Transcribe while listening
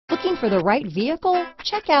Looking for the right vehicle?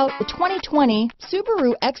 Check out the 2020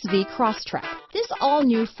 Subaru XV Crosstrek. This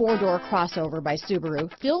all-new four-door crossover by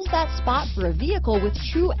Subaru fills that spot for a vehicle with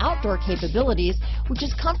true outdoor capabilities, which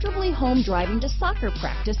is comfortably home driving to soccer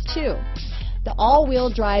practice too. The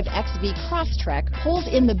all-wheel drive XV Crosstrek pulls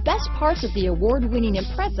in the best parts of the award-winning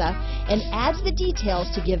Impreza and adds the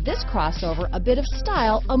details to give this crossover a bit of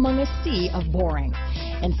style among a sea of boring.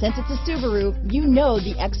 And since it's a Subaru, you know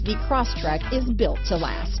the XV Crosstrek is built to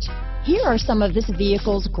last. Here are some of this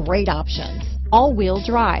vehicle's great options: all-wheel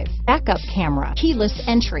drive, backup camera, keyless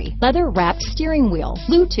entry, leather-wrapped steering wheel,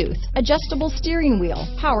 Bluetooth, adjustable steering wheel,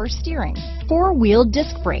 power steering, four-wheel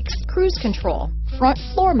disc brakes, cruise control, front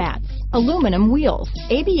floor mats, aluminum wheels,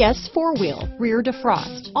 ABS four-wheel, rear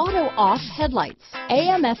defrost, auto-off headlights,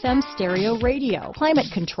 AM/FM stereo radio, climate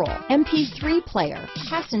control, MP3 player,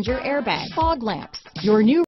 passenger airbag, fog lamps. Your new